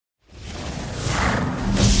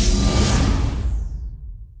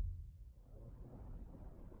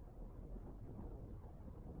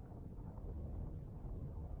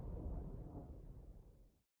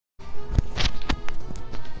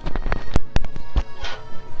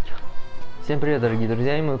Всем привет, дорогие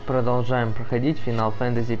друзья, и мы продолжаем проходить Final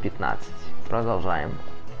Fantasy 15. Продолжаем.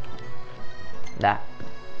 Да.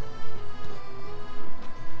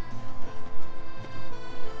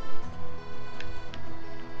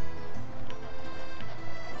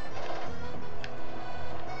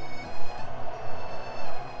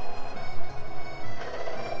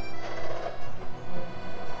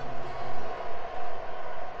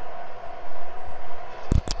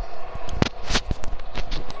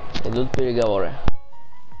 Идут переговоры.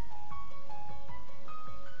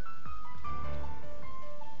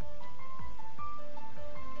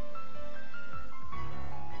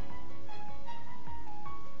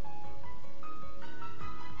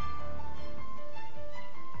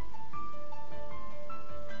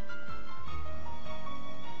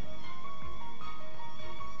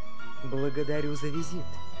 Благодарю за визит.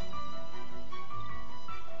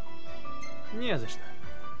 Не за что.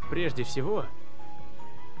 Прежде всего...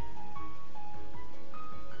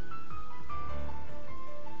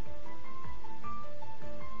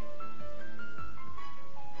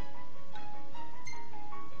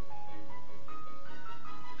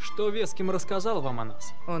 Что Веским рассказал вам о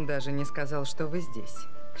нас? Он даже не сказал, что вы здесь.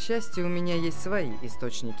 К счастью, у меня есть свои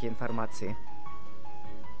источники информации.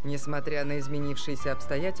 Несмотря на изменившиеся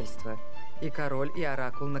обстоятельства, и король, и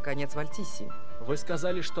оракул наконец в Альтисии. Вы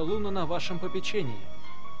сказали, что Луна на вашем попечении.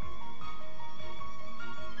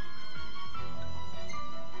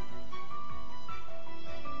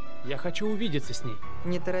 Я хочу увидеться с ней.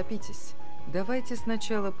 Не торопитесь. Давайте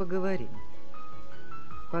сначала поговорим.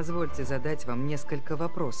 Позвольте задать вам несколько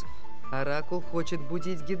вопросов. Оракул хочет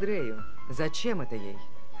будить Гидрею. Зачем это ей?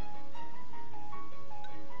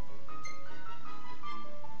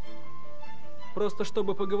 Просто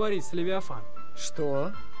чтобы поговорить с Левиафан.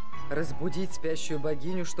 Что? Разбудить спящую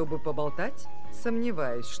богиню, чтобы поболтать?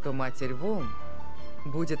 Сомневаюсь, что Матерь Волн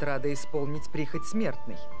будет рада исполнить прихоть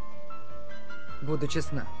смертной. Буду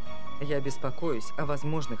честна, я беспокоюсь о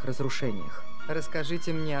возможных разрушениях.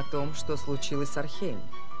 Расскажите мне о том, что случилось с Архейм.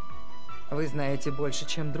 Вы знаете больше,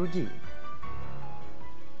 чем другие.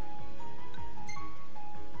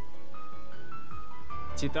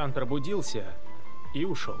 Титан пробудился и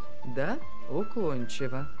ушел. Да?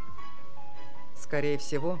 Уклончиво. Скорее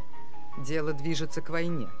всего, дело движется к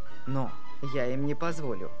войне. Но я им не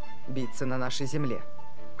позволю биться на нашей земле.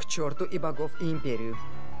 К черту и богов, и империю.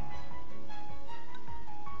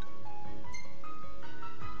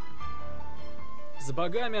 С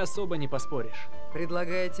богами особо не поспоришь.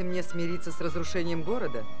 Предлагаете мне смириться с разрушением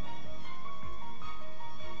города?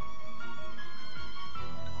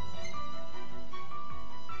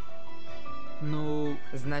 Ну...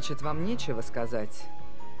 Значит, вам нечего сказать?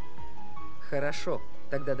 Хорошо,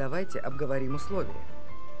 тогда давайте обговорим условия.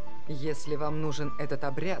 Если вам нужен этот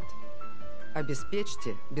обряд,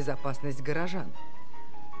 обеспечьте безопасность горожан.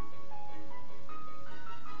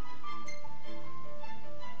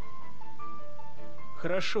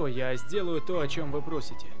 Хорошо, я сделаю то, о чем вы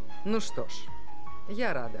просите. Ну что ж,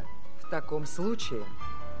 я рада. В таком случае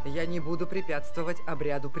я не буду препятствовать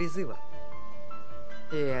обряду призыва.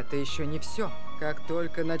 И это еще не все. Как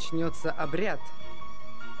только начнется обряд,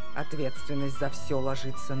 ответственность за все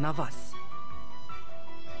ложится на вас.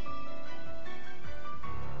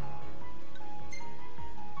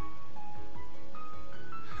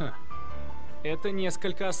 Ха. Это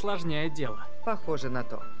несколько осложняет дело. Похоже на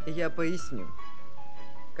то. Я поясню.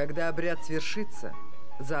 Когда обряд свершится,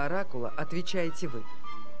 за оракула отвечаете вы.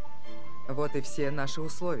 Вот и все наши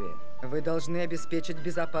условия. Вы должны обеспечить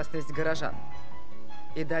безопасность горожан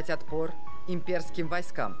и дать отпор имперским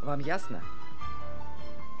войскам. Вам ясно?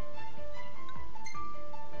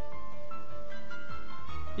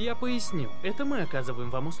 Я поясню. Это мы оказываем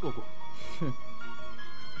вам услугу.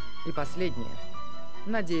 И последнее.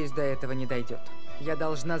 Надеюсь, до этого не дойдет. Я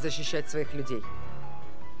должна защищать своих людей.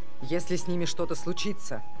 Если с ними что-то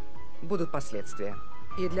случится, будут последствия.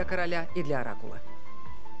 И для короля, и для оракула.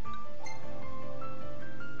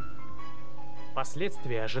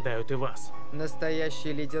 Последствия ожидают и вас.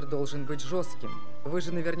 Настоящий лидер должен быть жестким. Вы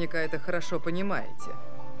же наверняка это хорошо понимаете.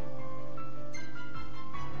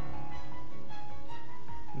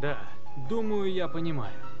 Да, думаю, я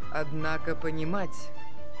понимаю. Однако понимать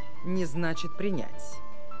не значит принять.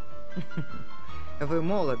 Вы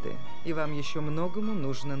молоды, и вам еще многому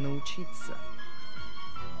нужно научиться.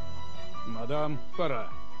 Мадам,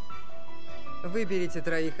 пора. Выберите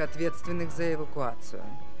 3 ответственных за эвакуацию.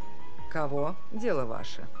 Кого? Дело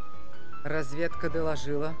ваше. Разведка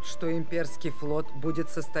доложила, что имперский флот будет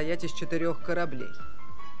состоять из 4 кораблей.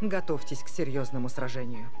 Готовьтесь к серьезному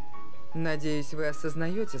сражению. Надеюсь, вы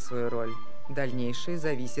осознаете свою роль. Дальнейшее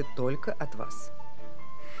зависит только от вас.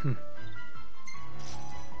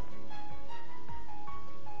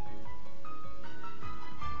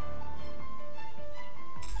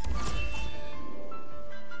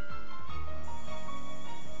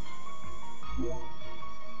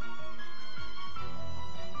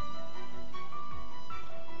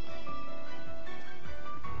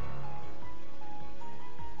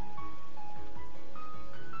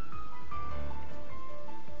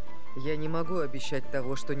 Я не могу обещать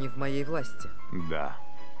того, что не в моей власти. Да.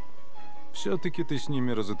 Все-таки ты с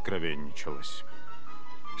ними разоткровенничалась.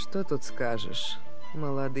 Что тут скажешь?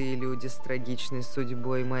 Молодые люди с трагичной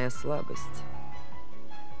судьбой — моя слабость.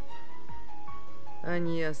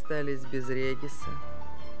 Они остались без Региса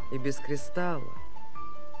и без Кристалла.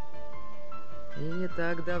 И не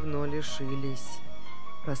так давно лишились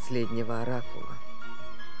последнего оракула.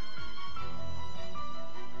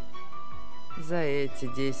 За эти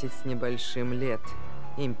 10 с небольшим лет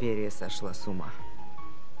Империя сошла с ума.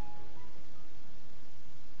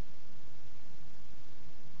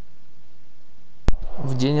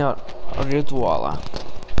 В день ритуала.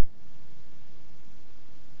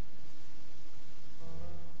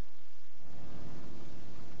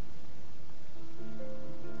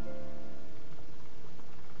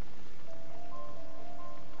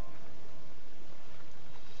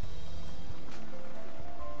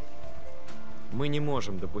 Мы не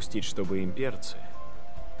можем допустить, чтобы имперцы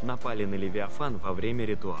напали на Левиафан во время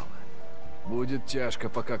ритуала. Будет тяжко,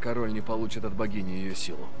 пока король не получит от богини ее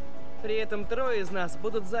силу. При этом трое из нас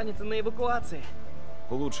будут заняты на эвакуации.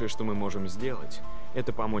 Лучшее, что мы можем сделать,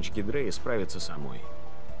 это помочь Гидрее справиться самой.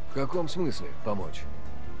 В каком смысле помочь?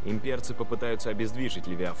 Имперцы попытаются обездвижить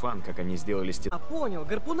Левиафан, как они сделали с А понял,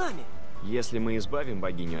 гарпунами. Если мы избавим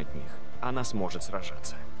богиню от них, она сможет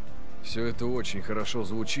сражаться. Все это очень хорошо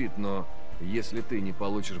звучит, но если ты не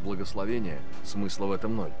получишь благословения, смысла в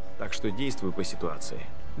этом ноль. Так что действуй по ситуации.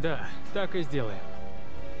 Да, так и сделаем.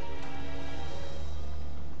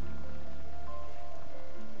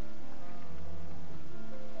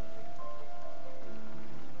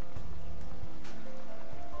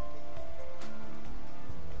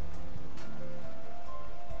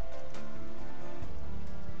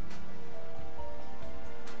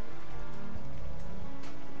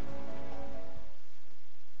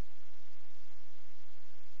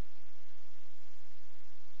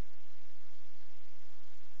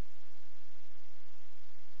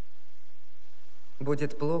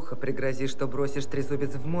 Будет плохо, пригрози, что бросишь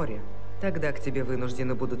трезубец в море. Тогда к тебе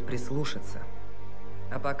вынуждены будут прислушаться.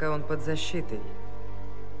 А пока он под защитой,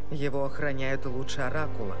 его охраняют лучше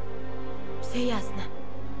оракула. Все ясно.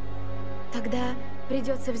 Тогда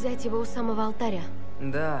придется взять его у самого алтаря.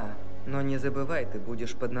 Да, но не забывай, ты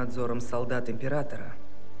будешь под надзором солдат Императора.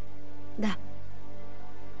 Да.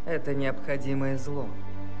 Это необходимое зло.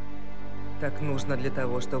 Так нужно для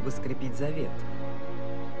того, чтобы скрепить завет.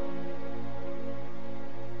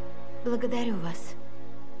 Благодарю вас.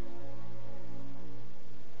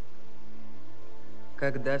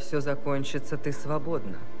 Когда все закончится, ты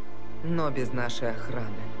свободна. Но без нашей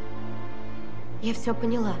охраны. Я все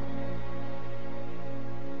поняла.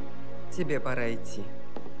 Тебе пора идти.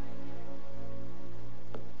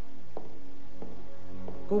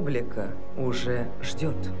 Публика уже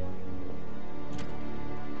ждет.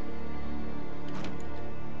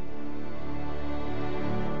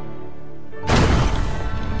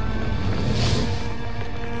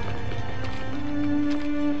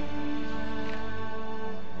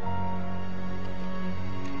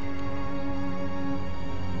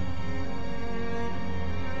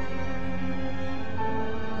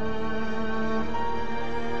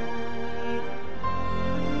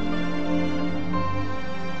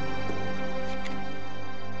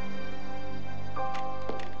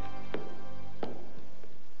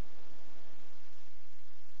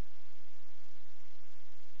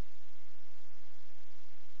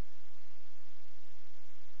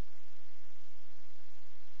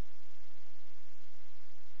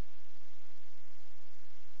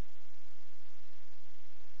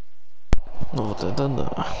 Ну вот это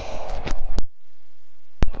да.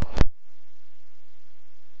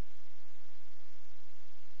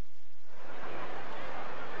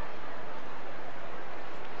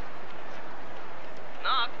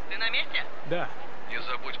 Нок, ты на месте? Да, Не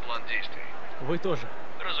забудь план действий. вы тоже.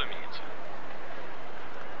 Разумеется.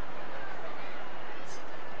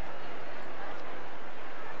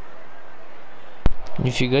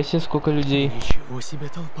 Нифига себе, сколько людей. Ничего себе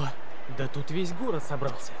толпа. Да тут весь город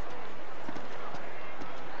собрался.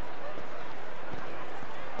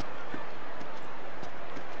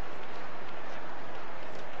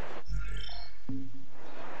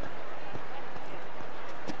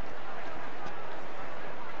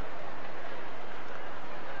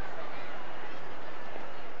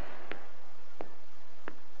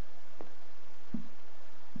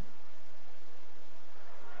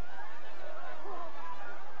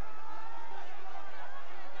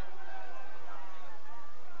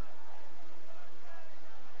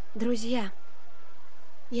 Друзья,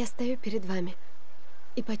 я стою перед вами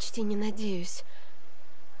и почти не надеюсь,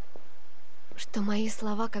 что мои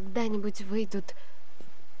слова когда-нибудь выйдут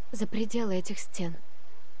за пределы этих стен.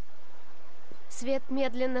 Свет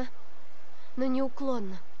медленно, но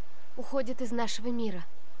неуклонно уходит из нашего мира.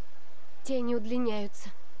 Тени удлиняются.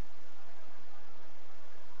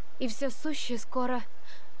 И все сущее скоро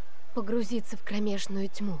погрузится в кромешную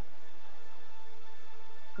тьму.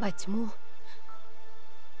 Во тьму,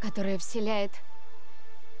 которая вселяет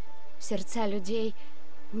в сердца людей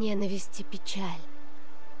ненависть и печаль.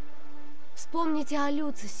 Вспомните о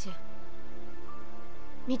Люцисе.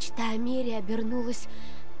 Мечта о мире обернулась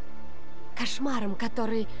кошмаром,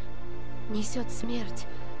 который несет смерть,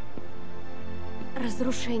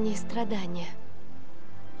 разрушение и страдания.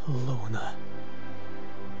 Луна.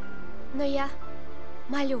 Но я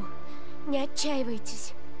молю, не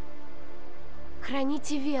отчаивайтесь.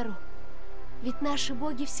 Храните веру, ведь наши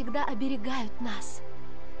боги всегда оберегают нас.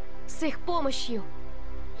 С их помощью,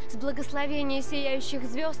 с благословения сияющих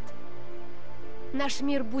звезд, наш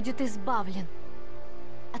мир будет избавлен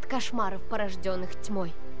от кошмаров, порожденных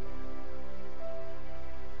тьмой.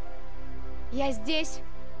 Я здесь,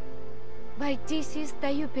 в Альтисе,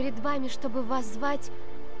 стою перед вами, чтобы воззвать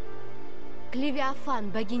к Левиафан,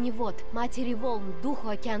 богине вод, матери волн, духу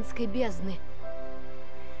океанской бездны.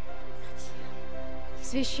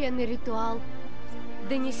 Священный ритуал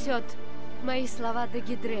донесет мои слова до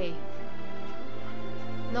Гидреи.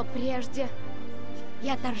 Но прежде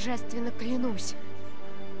я торжественно клянусь.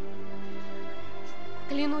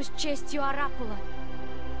 Клянусь честью Оракула,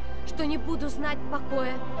 что не буду знать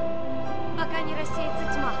покоя, пока не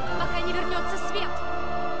рассеется тьма, пока не вернется свет.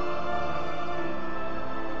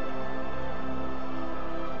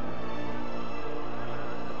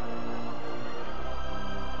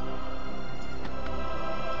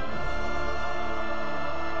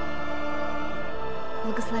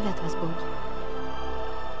 Благословят вас боги.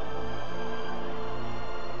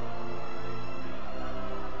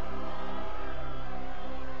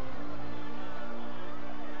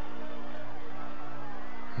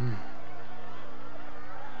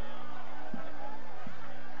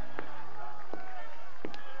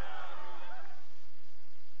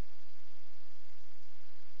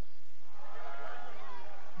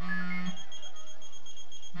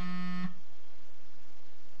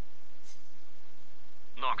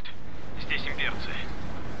 Здесь имперцы.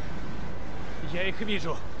 Я их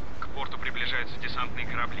вижу. К порту приближаются десантные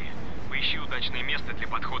корабли. Поищи удачное место для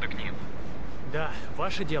подхода к ним. Да,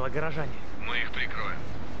 ваше дело, горожане. Мы их прикроем.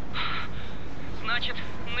 Значит,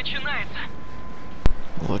 начинается.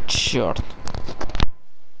 Вот черт.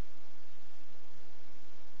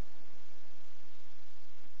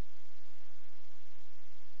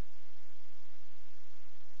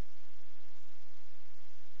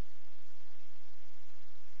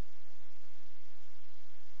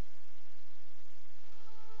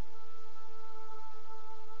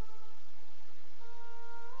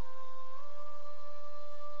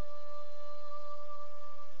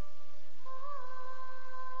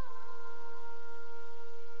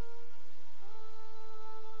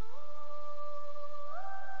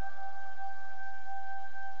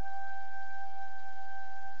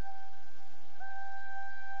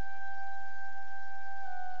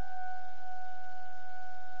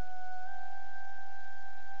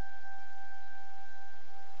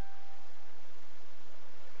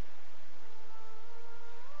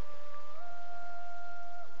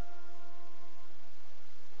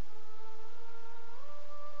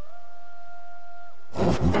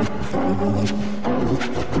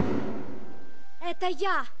 Это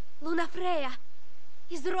я, Лунафрея,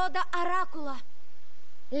 из рода Оракула.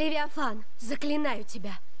 Левиафан, заклинаю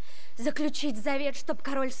тебя, заключить завет, чтоб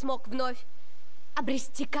король смог вновь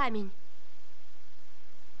обрести камень.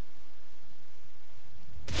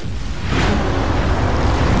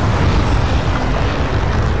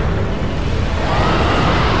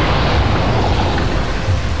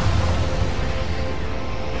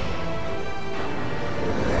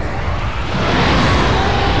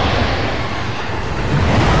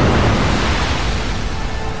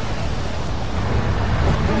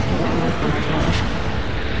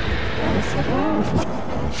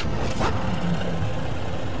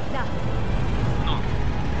 Да. Ну,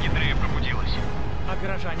 Гидрея пробудилась. А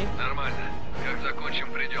горожане? Нормально. Как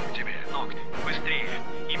закончим, придем к тебе. Ногт, быстрее.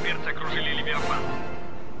 Имперцы окружили Левиафан.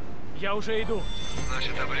 Я уже иду.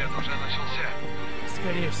 Значит, обряд уже начался.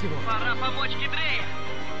 Скорее всего. Пора помочь Гидрее.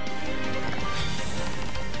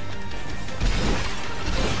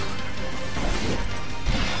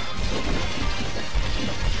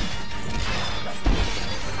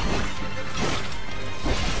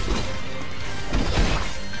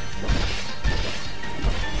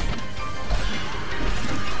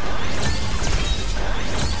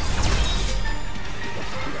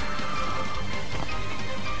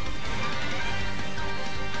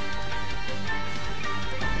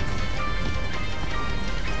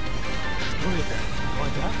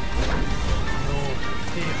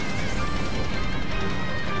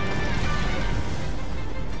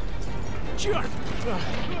 Черт!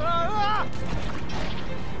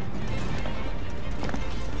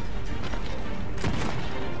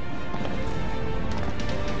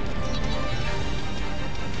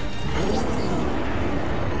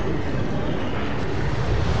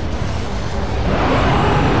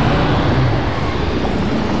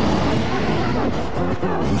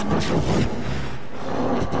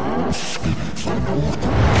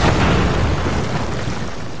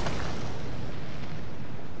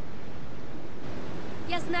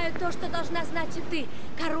 Я знаю то, что должна знать и ты.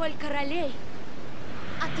 Король королей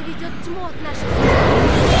отведет тьму от нашей страны.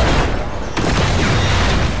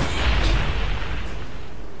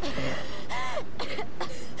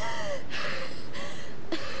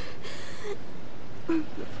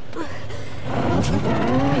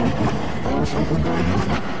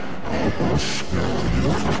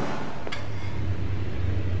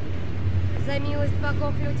 За милость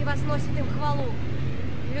богов люди возносят им хвалу.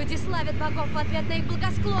 Люди славят богов в ответ на их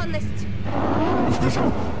благосклонность.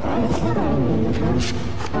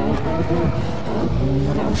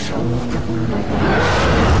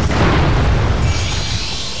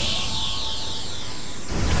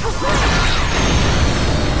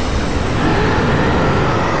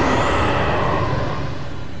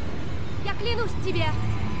 Я клянусь тебе,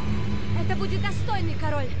 это будет достойный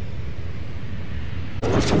король.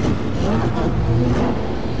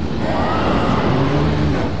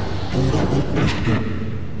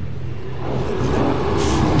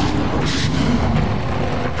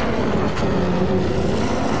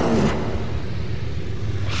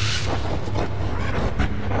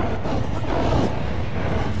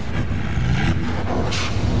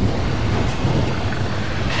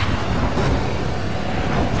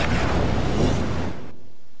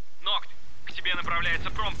 Нокт, к тебе направляется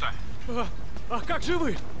промпта. А как же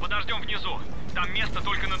вы? Подождем внизу. Там место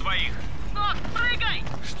только на двоих. Нокт, прыгай!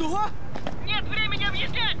 Что? Нет времени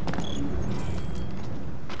объяснять!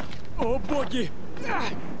 О, боги!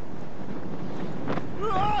 Это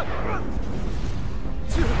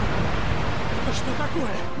что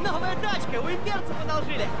такое? Новая тачка! У имперцев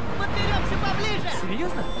одолжили! Подберемся поближе!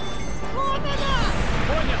 Серьезно? Вот она!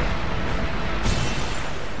 Понял!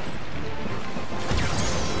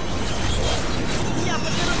 Я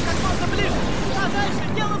подберусь как можно ближе! А дальше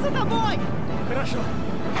дело за тобой! Хорошо.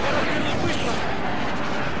 Я разберусь быстро.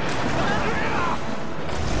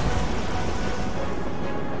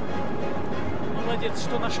 Молодец,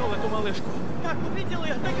 что нашел эту малышку. Как увидел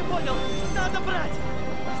ее, так и понял! Надо брать!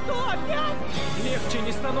 Что, опять? Легче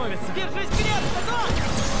не становится. Держись крепко, Нокт!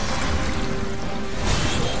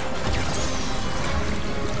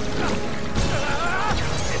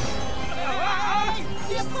 Ай!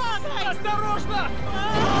 Не падай! Осторожно!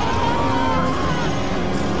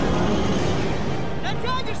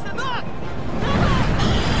 Дотянешься, Нокт!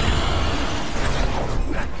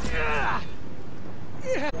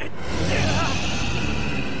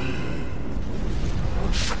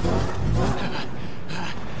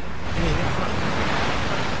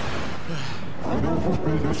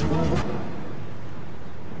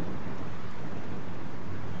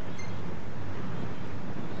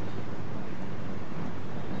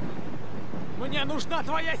 Мне нужна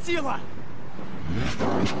твоя сила!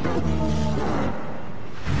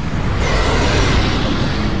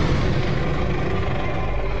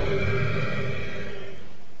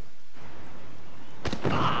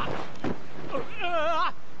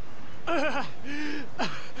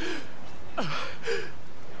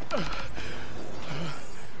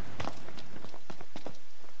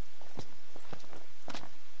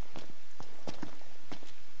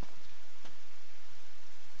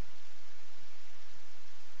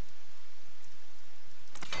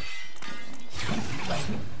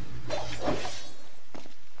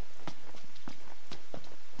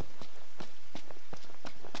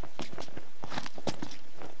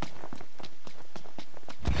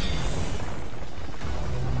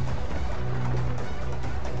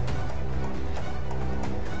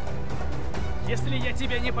 Если я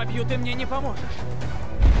тебя не побью, ты мне не поможешь.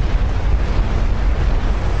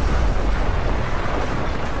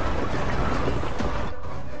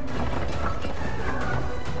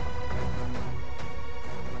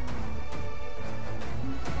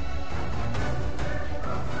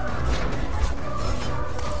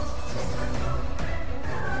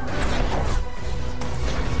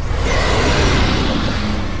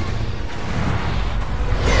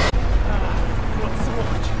 Вот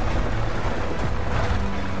сволочь.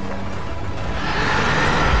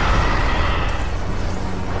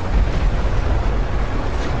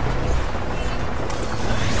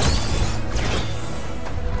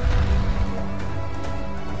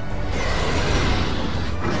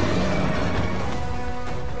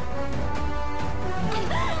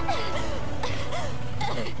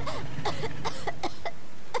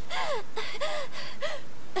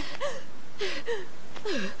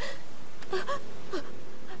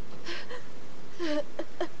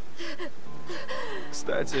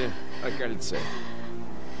 Кстати, о кольце.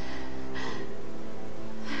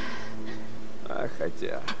 А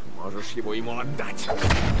хотя, можешь его ему отдать.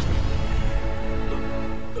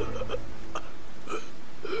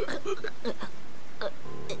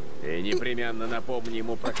 И непременно напомни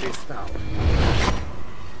ему про кристалл.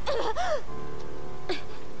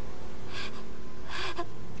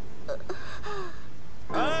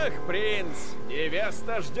 Ах, принц,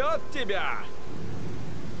 невеста ждет тебя!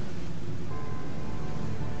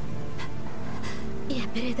 Я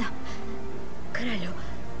передам королю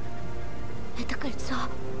это кольцо.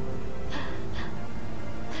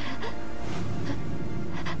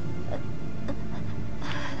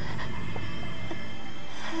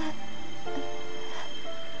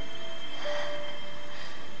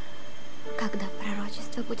 Когда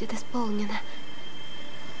пророчество будет исполнено,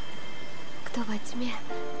 кто во тьме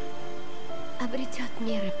обретет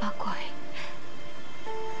мир и покой.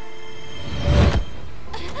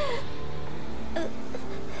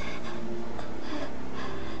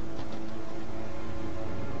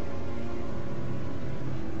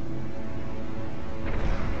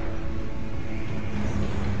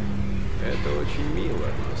 Это очень мило,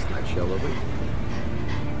 но сначала вы.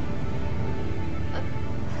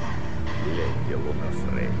 Леди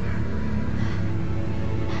Лунафрейя.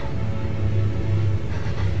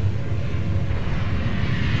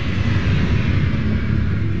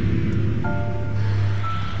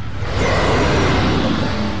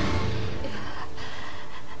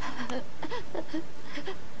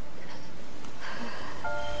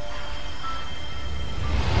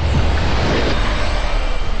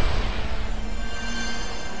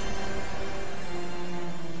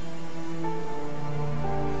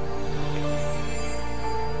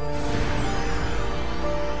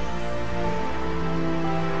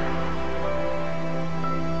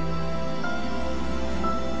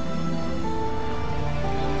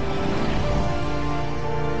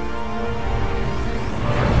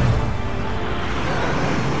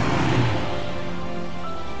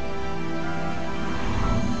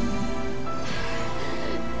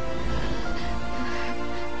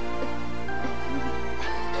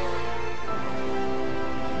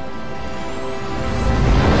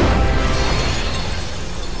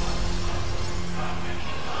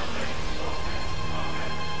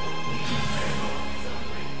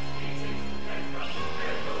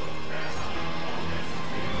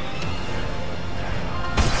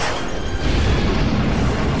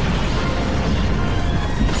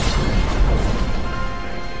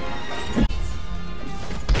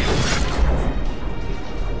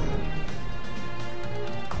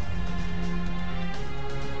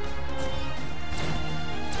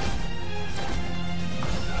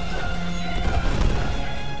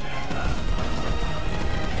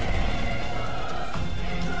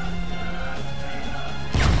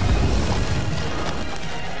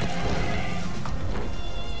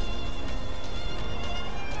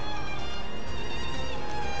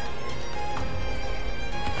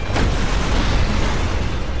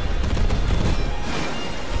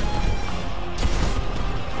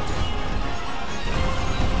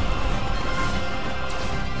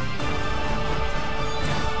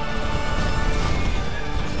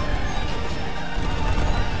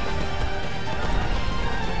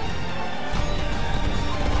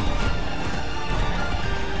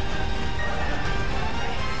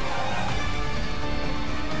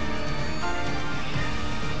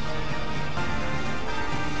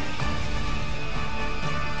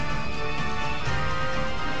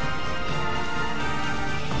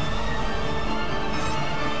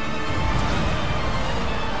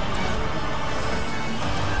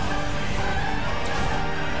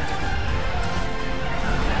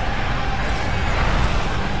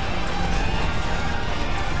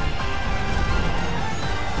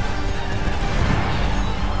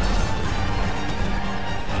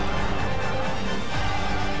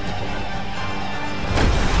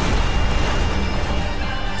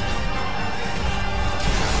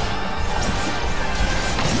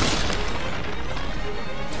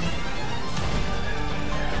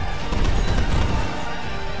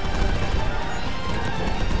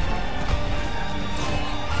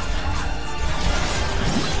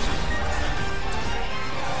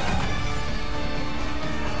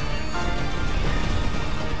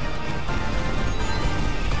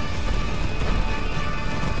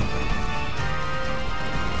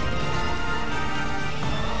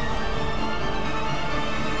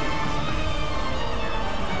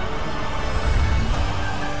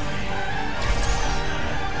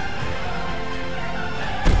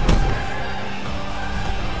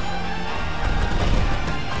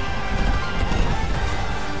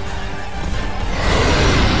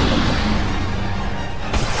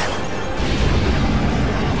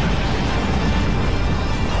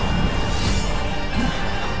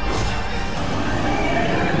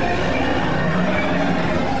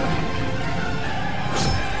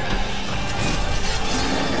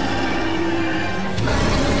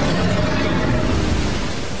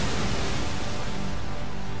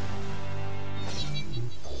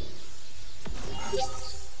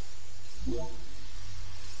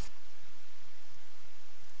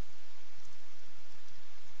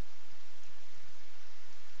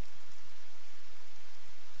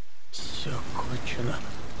 женщина.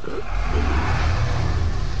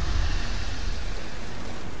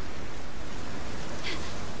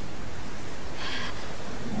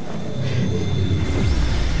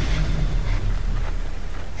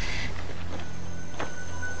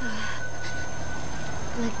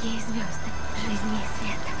 Благие звезды, жизни и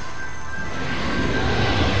света.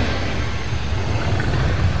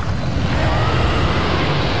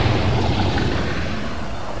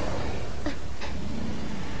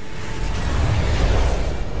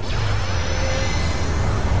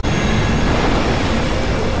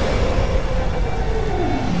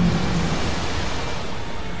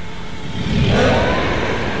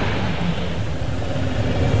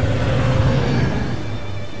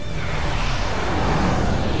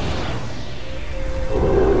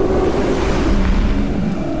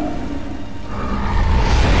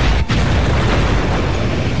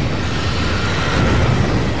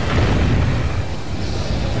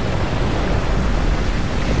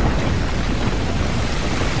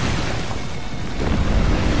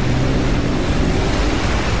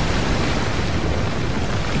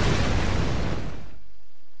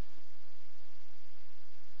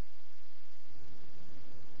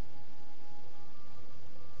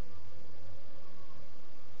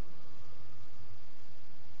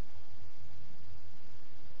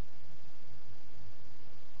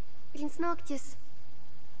 Принц Ноктис.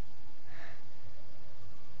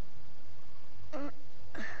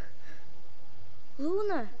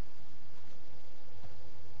 Луна?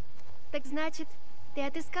 Так значит, ты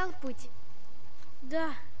отыскал путь?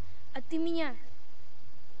 Да, а ты меня?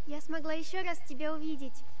 Я смогла еще раз тебя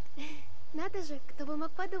увидеть. Надо же, кто бы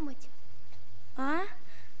мог подумать. А?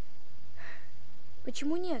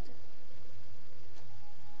 Почему нет?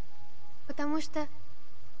 Потому что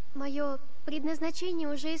мое предназначение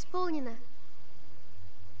уже исполнено.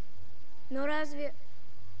 Но разве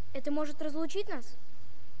это может разлучить нас?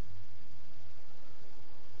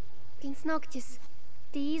 Принц Ноктис,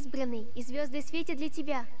 ты избранный, и звезды светят для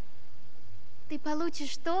тебя. Ты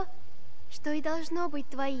получишь то, что и должно быть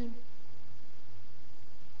твоим.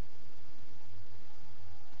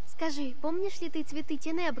 Скажи, помнишь ли ты цветы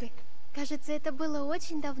Тенебры? Кажется, это было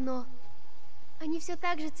очень давно. Они все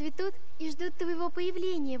так же цветут и ждут твоего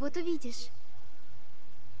появления, вот увидишь.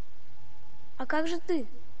 А как же ты?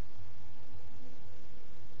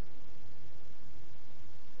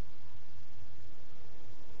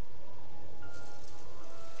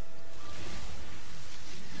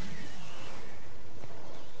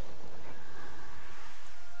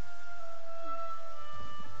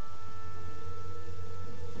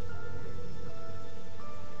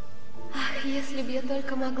 Ах, если бы я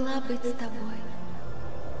только могла быть с тобой.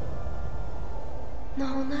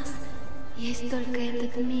 Но у нас есть только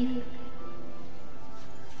этот миг.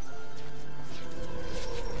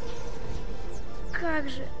 Как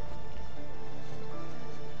же?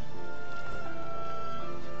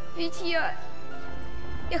 Ведь я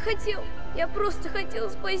просто хотел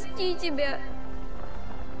спасти тебя.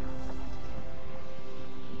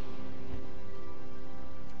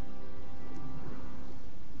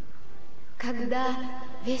 Когда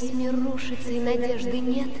весь мир рушится и надежды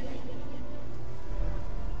нет,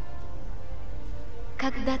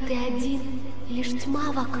 когда ты один, лишь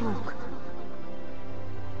тьма вокруг,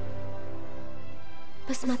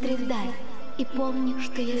 посмотри вдаль и помни,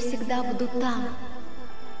 что я всегда буду там.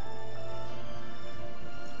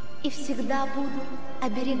 И всегда буду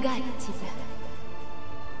оберегать тебя.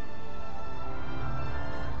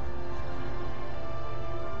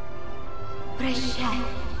 Прощай,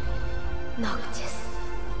 Ноктис.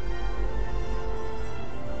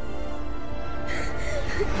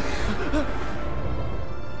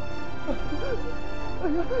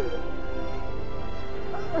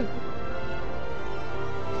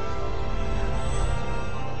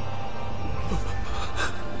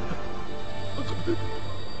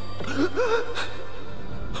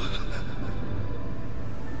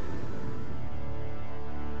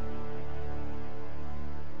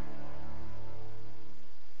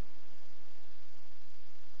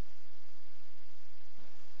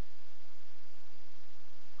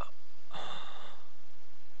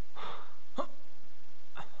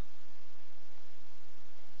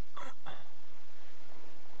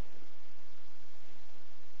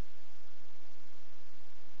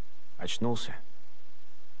 Очнулся?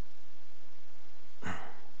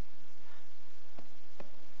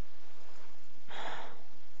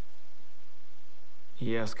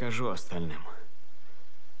 Я скажу остальным.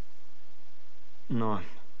 Но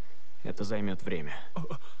это займет время.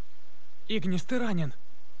 Игнис, ты ранен.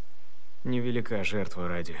 Невелика жертва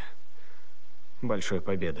ради большой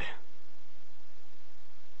победы.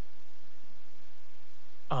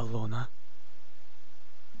 Алона.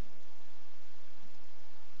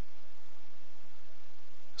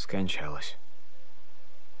 Скончалась.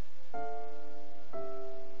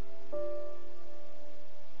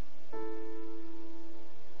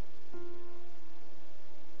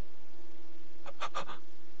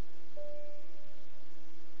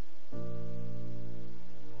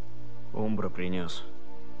 Умбра принес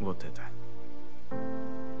вот это.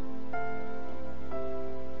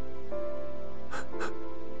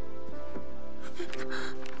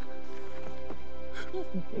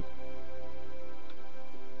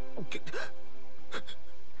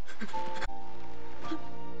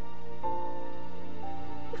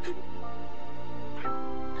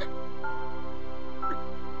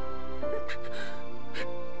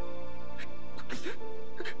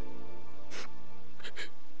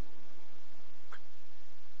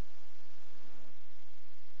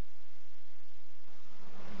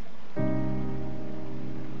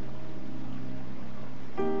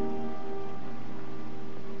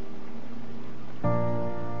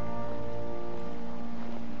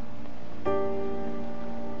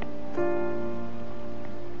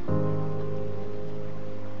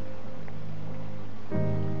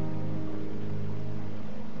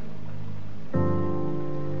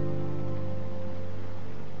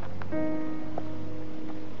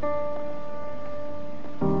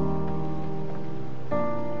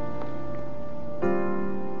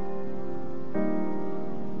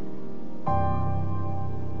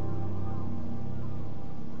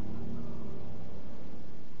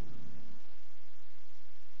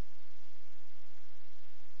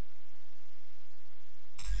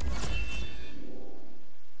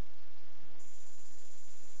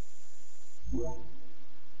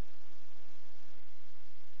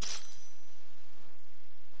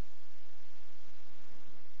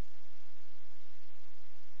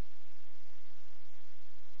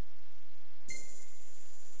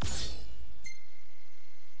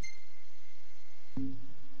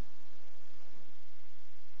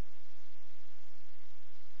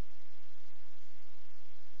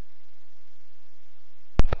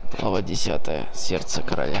 Глава 10. Сердце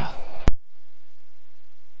короля.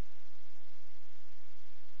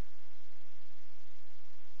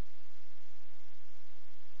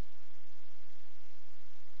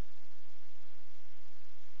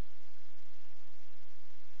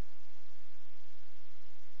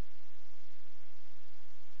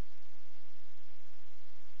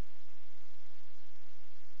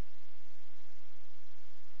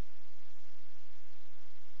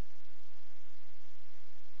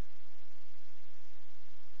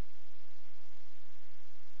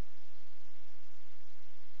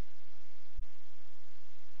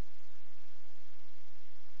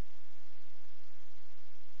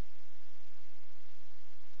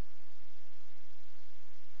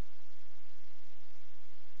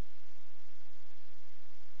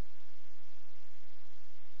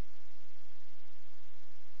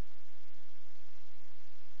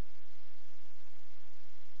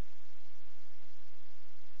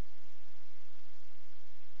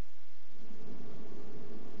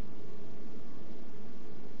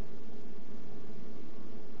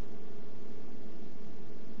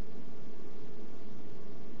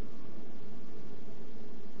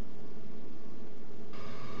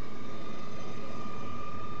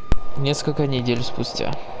 Несколько недель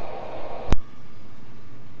спустя.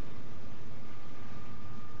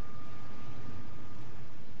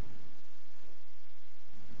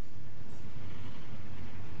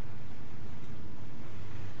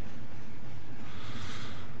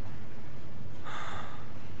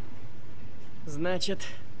 Значит,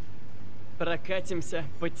 прокатимся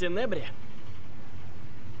по Тенебре?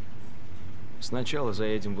 Сначала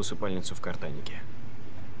заедем в усыпальницу в Картанике.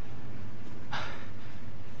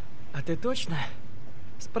 А ты точно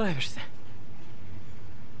справишься?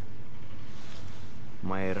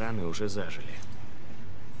 Мои раны уже зажили,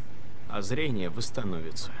 а зрение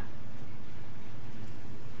восстановится.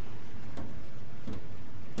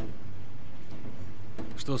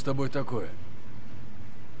 Что с тобой такое?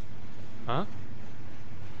 А?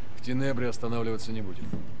 В Тенебре останавливаться не будем.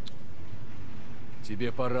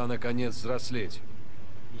 Тебе пора, наконец, взрослеть.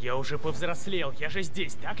 Я уже повзрослел, я же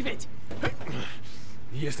здесь, так ведь?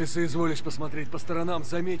 Если соизволишь посмотреть по сторонам,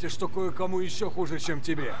 заметишь, что кое-кому еще хуже, чем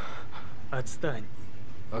тебе. Отстань.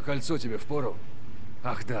 А кольцо тебе впору?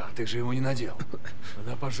 Ах да, ты же его не надел.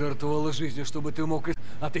 Она пожертвовала жизнью, чтобы ты мог...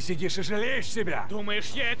 А ты сидишь и жалеешь себя? Думаешь,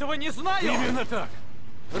 я этого не знаю? Именно так!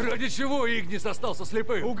 Ради чего Игнис остался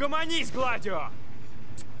слепым? Угомонись, Гладио!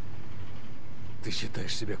 Ты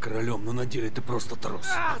считаешь себя королем, но на деле ты просто трус.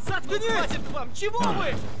 Заткнись! Хватит вам! Чего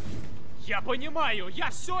вы? Я понимаю! Я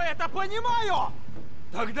все это понимаю!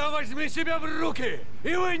 Тогда возьми себя в руки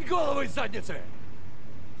и вынь голову из задницы!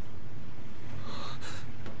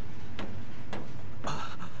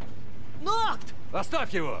 Нокт!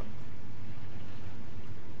 Оставь его!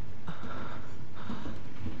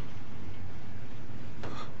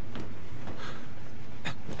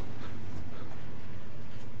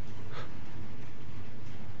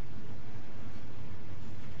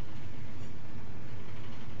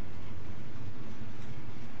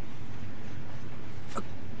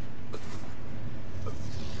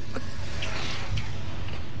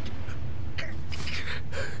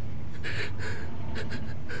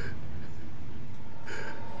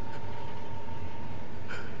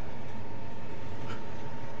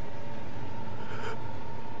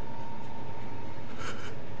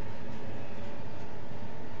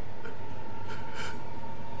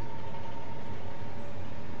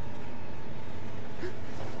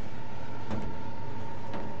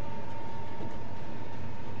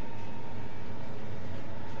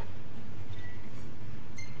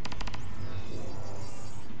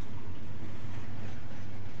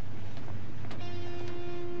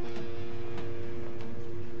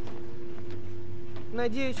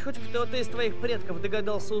 Надеюсь, хоть кто-то из твоих предков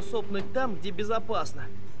догадался усопнуть там, где безопасно.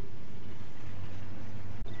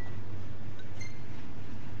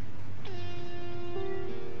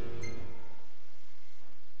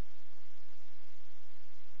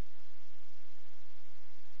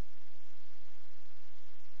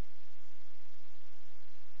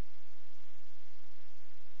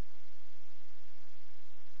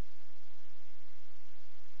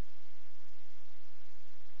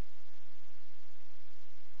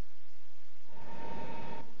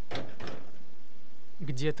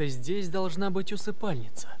 Где-то здесь должна быть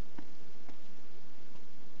усыпальница.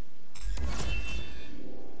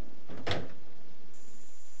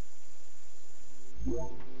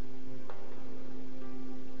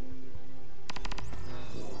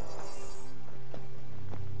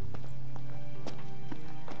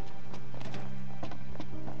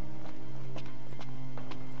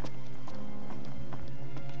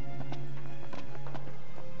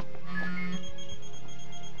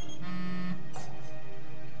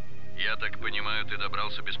 Я так понимаю, ты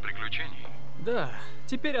добрался без приключений? Да,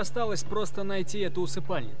 теперь осталось просто найти эту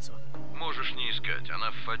усыпальницу. Можешь не искать,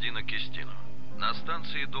 она в Фадино-Кестино. На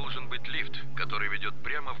станции должен быть лифт, который ведет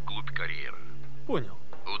прямо вглубь карьера. Понял.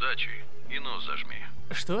 Удачи и нос зажми.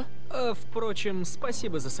 Что? Впрочем,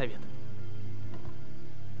 спасибо за совет.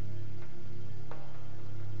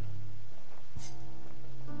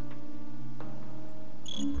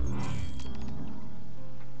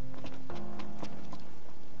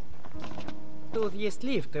 Тут есть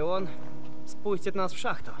лифт, и он спустит нас в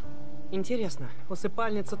шахту. Интересно,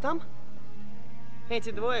 усыпальница там? Эти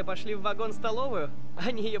двое пошли в вагон-столовую,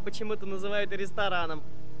 они ее почему-то называют рестораном.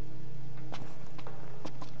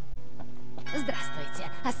 Здравствуйте.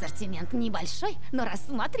 Ассортимент небольшой, но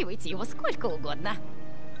рассматривайте его сколько угодно.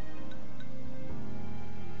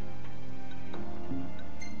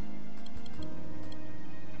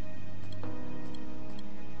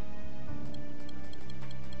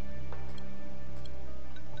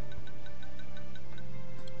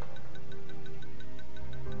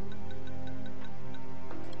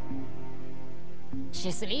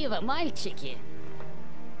 Счастливо, мальчики!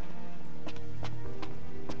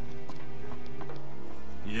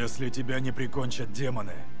 Если тебя не прикончат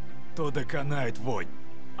демоны, то доконает вонь.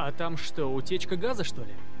 А там что, утечка газа, что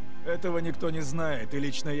ли? Этого никто не знает, и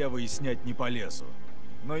лично я выяснять не полезу.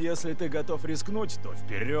 Но если ты готов рискнуть, то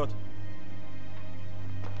вперед.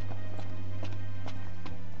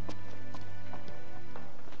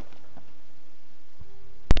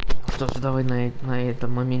 Что ж, давай на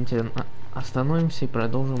этом моменте остановимся и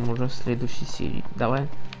продолжим уже в следующей серии. Давай.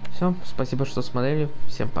 Все, спасибо, что смотрели.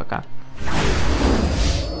 Всем пока.